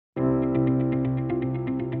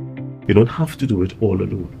You don't have to do it all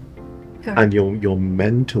alone. Correct. And your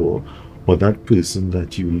mentor, or that person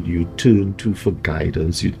that you turn to for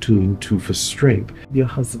guidance, you turn to for strength, your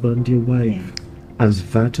husband, your wife, and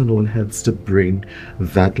that all helps to bring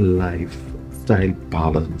that lifestyle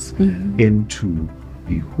balance into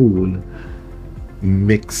the whole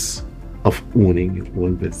mix of owning your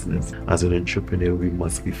own business. As an entrepreneur, we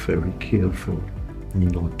must be very careful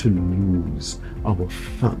not to lose our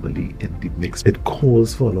family in the mix. It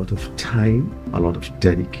calls for a lot of time, a lot of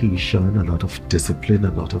dedication, a lot of discipline,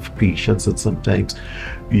 a lot of patience, and sometimes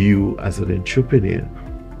you, as an entrepreneur,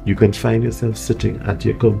 you can find yourself sitting at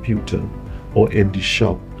your computer or in the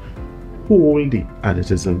shop whole day, and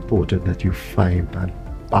it is important that you find that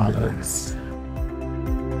balance